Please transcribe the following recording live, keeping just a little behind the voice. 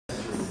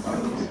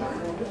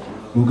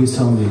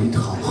მოგესალმებით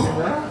ხალხო.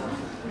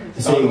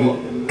 ესე იგი,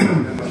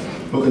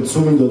 მოკეთ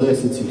სულ მინდოდა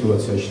ესეთ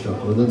სიტუაციაში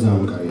დავყო და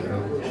ძალიან კაია რა,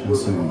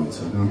 შენს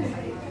მომეცა რა.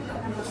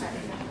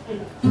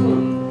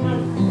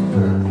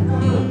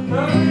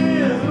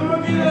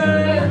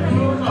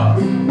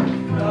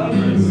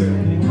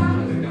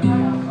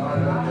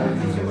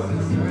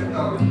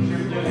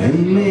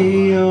 Hand me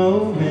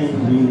your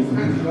hand,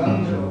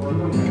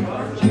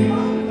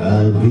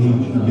 I'll be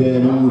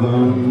dead and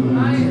gone.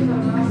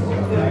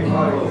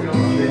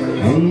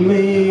 Hand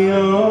me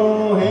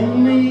your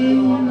hand,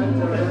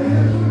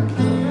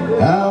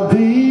 I'll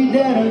be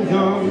dead and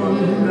gone.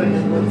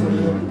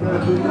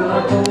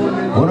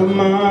 What am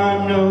I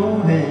no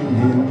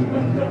hand,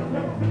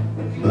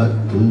 but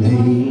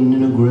laying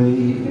in a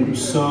grave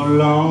so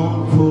long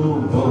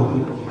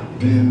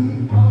forgotten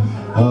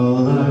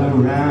all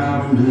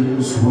around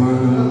this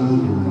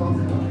world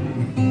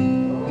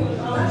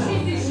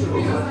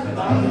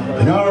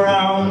and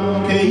around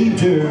Cape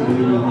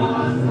Jordan,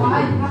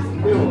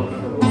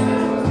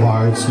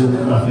 parts of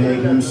the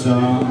vacant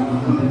song,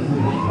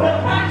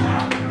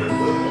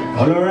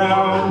 all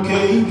around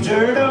Cape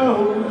Jordan,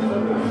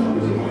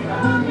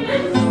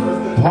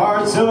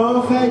 parts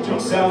of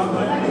vacant song.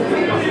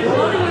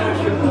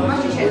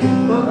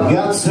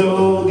 Got so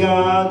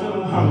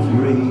goddamn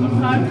hungry,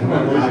 I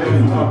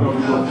can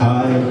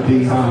hide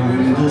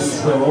behind the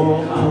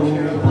straw,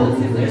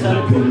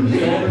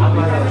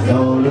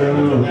 all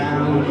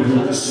around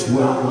this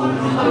world.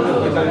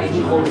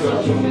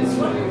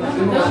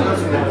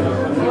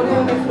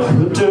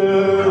 Put the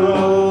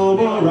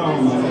robe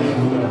around me,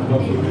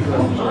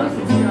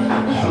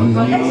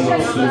 I'm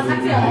so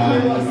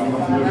high.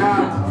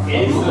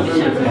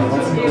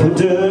 Put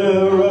the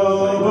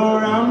robe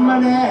around my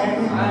neck,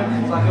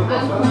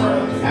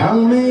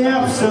 hung me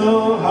up so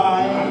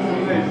high.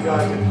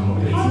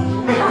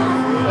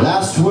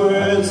 Last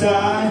words I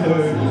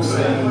heard you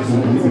say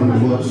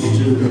was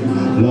too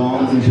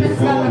long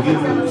before you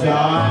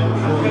died.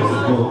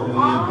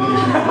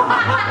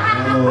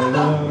 All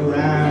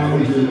around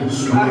this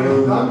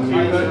world.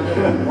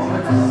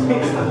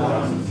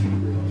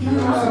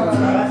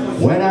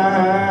 When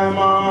I'm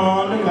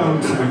on the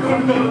mountain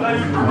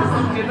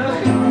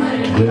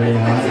where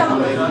I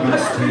make my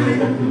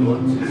stand,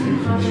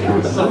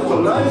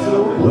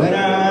 when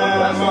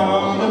I'm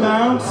on the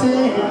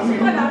mountain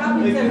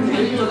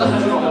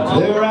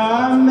where I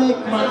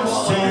make my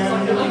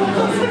stand,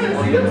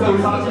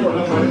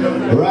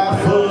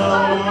 rifle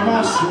on my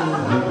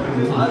shoulder,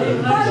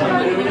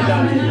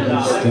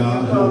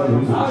 star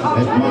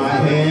at my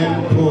hand,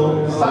 pull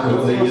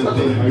away a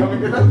bit,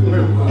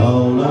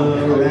 all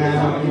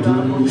around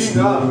this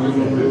world.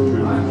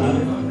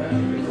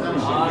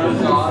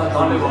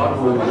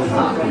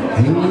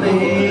 In the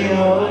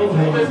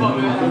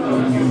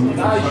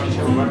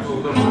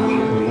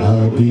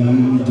I'll be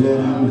dead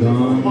and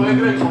gone.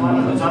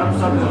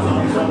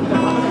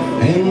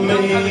 Hang me,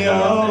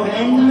 oh,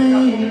 hang me,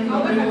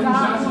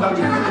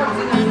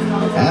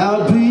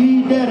 I'll be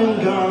dead and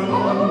gone.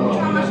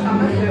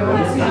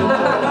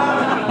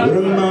 What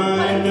am I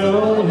no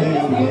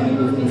hanging,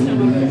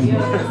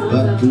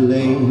 but the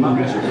lane,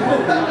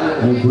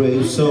 a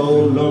grave so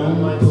long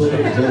put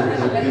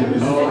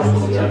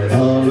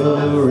all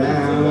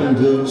around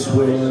this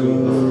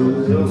world.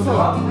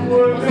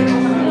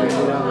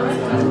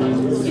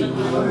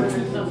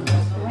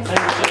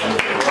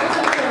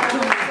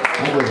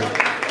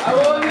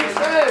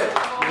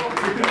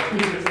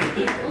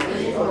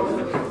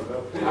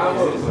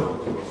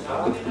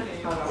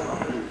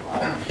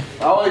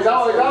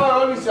 Давай,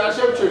 Onise, а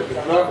шепчик.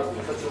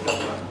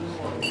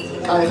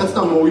 А я хотел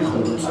там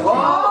уехать.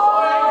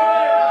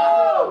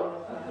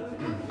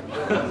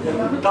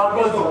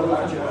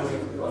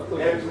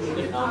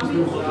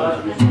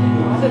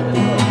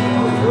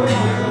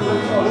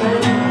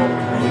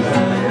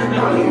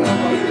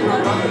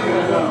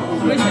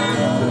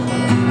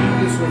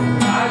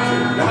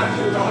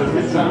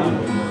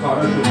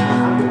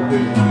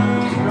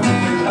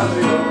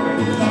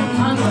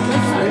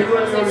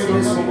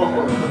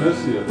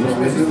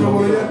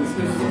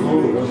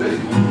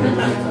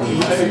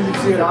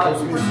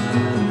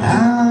 I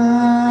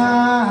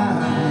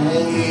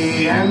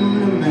am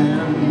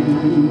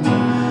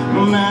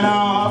the man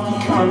of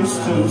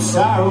constant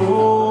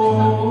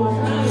sorrows.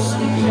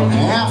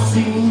 I've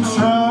seen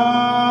troubles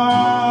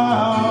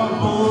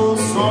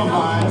on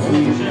my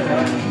feet.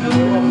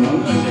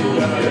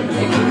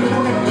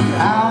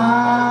 I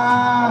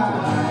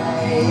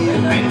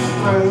bid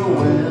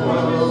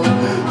farewell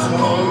to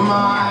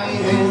my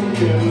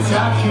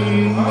Kentucky,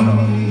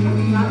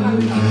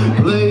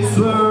 place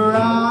where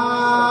I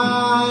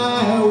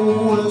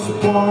was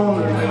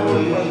born and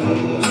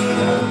raised,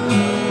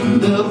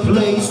 the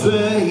place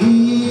where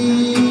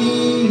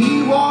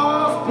he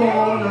was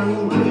born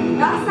and raised.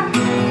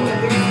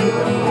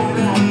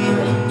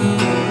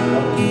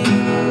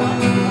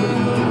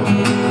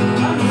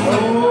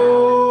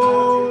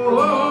 Oh,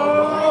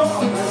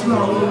 6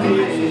 long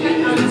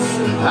years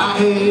I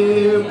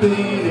have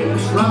been in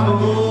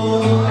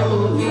trouble,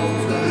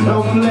 no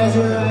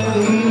pleasure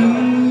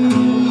here.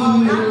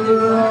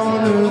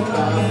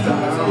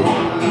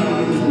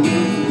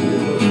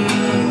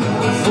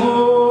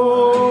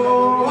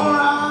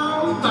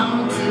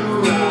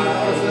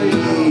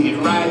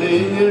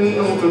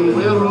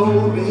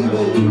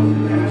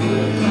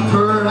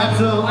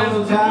 so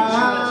tired.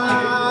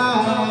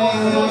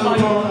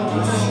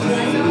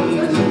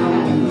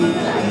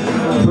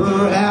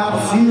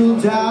 Perhaps you'll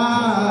die.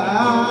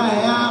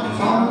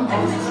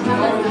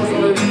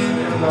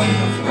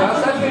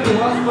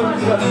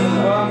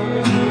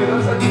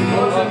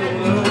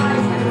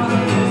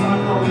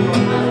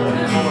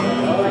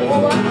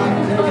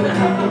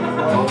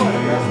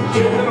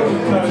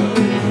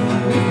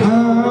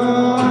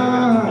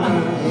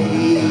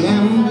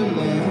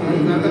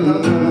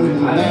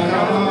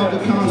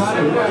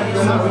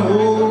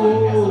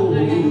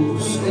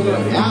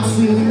 I've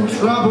seen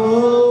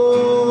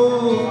troubles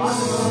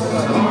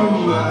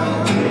on my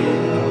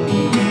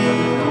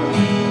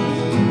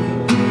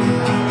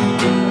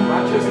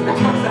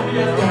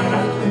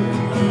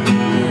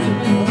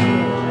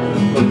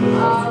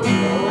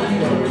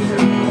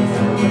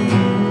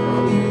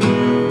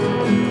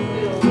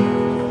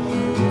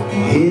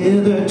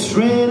hear the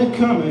train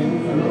a-coming,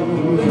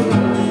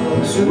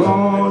 it's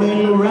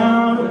rolling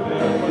around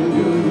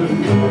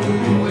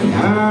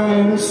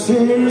behind the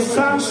city,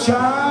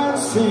 sunshine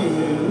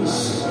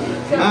sings.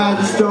 I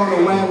just don't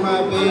know where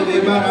my baby,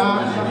 but I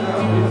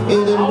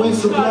hear the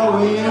whistle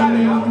blowing.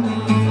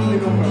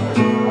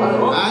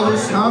 I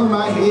just hung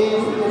my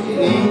head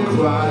and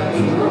cried.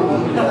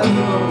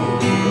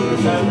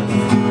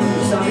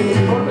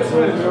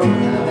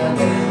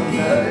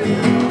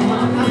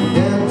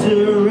 That the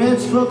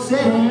rich folks in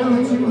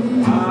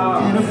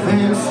a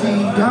fancy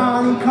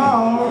dining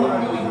car,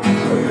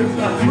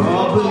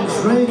 probably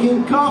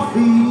drinking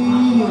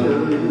coffee,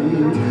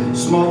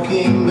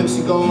 smoking big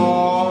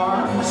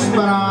cigars,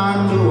 but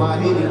I knew I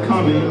had it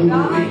coming.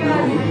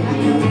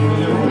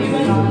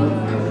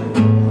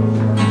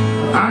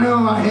 I know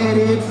I had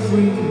it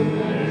free.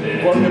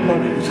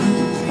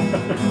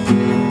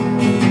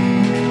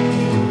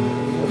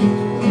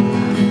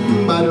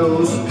 But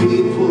those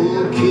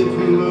people keep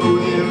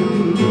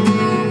moving,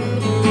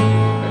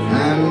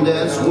 and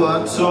that's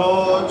what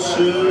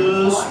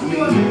tortures me.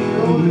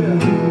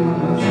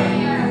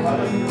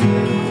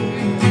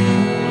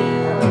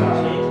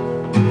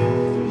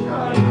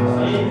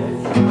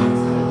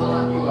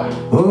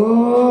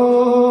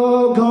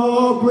 Oh,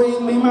 God, bring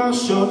me my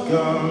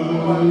shotgun,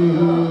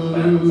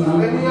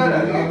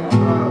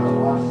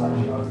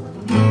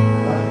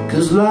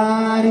 'cause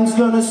lightning's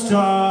gonna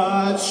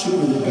start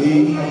shooting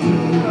again.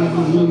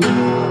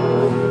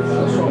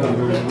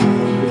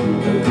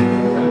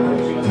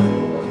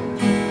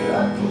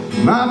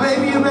 My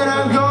baby, you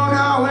better go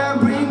now and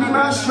bring me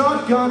my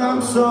shotgun.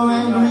 I'm so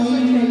angry.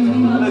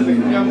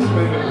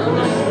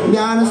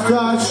 Gotta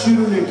start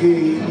shooting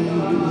again.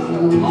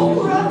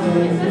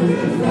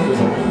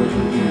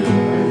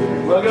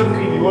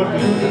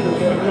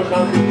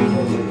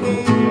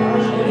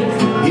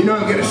 You know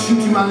I'm gonna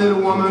shoot you, my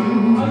little woman,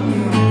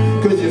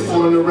 'cause you're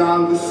fooling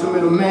around with some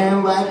little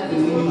man like me.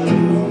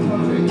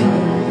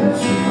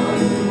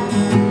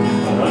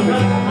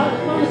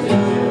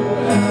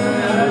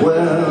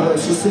 Well,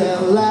 she said,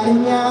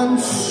 lighting and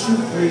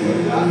shoot me.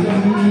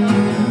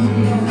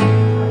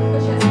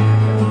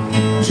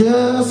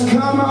 Just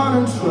come on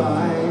and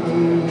try.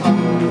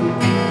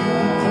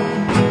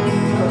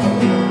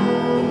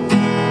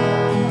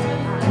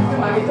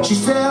 She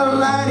said,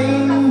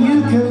 lighting, you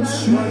can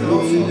shoot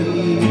me.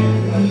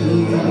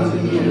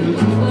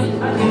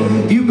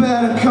 You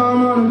better come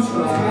on and try.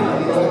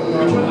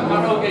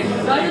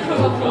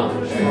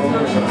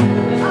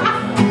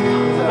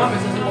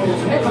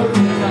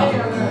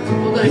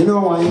 You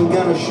know I ain't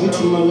gonna shoot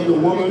you, my little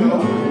woman.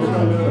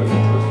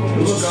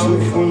 It's just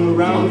fooling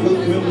around with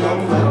real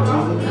long back.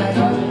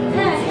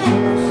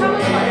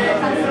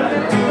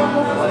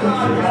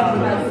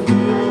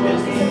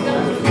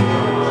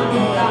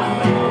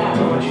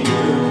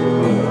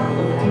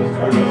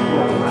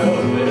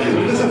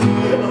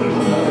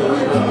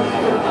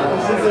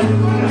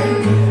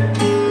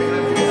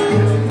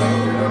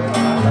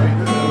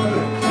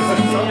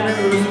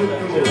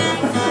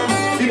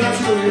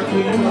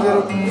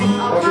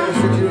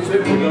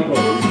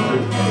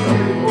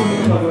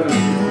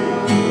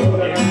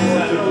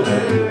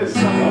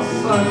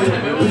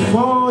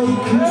 Before you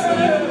kiss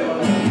me,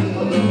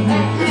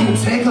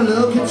 take a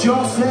look at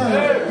yourself.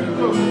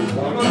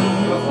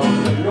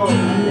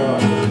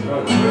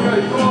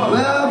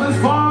 Well,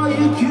 before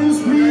you kiss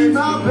me,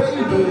 my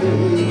baby,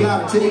 you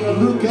gotta take a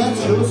look at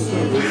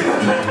yourself.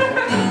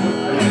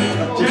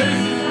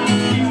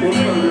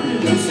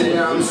 You say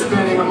I'm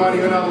spending my money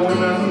on other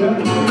women.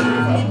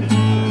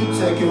 You're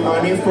taking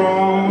money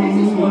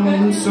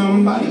from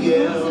somebody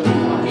else.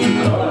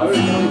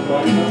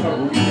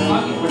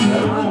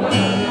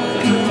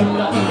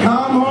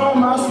 Come home,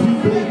 my sweet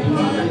baby.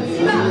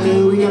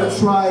 We gotta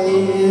try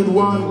it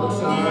one more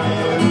time.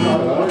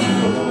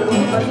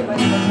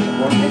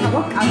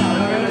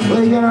 We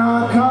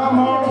gotta come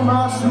home,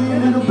 my sweet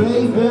little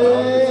baby.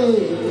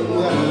 We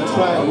gotta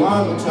try it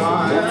one more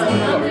time.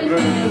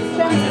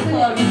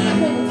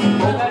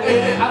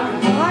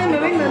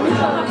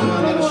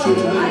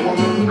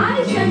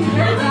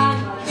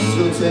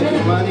 Still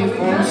taking money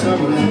from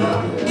someone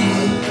else.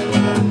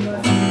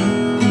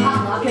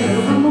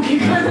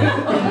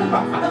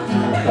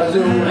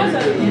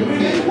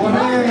 What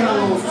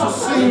else to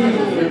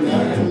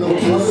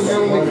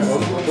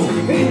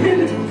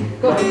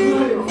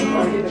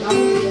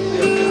see?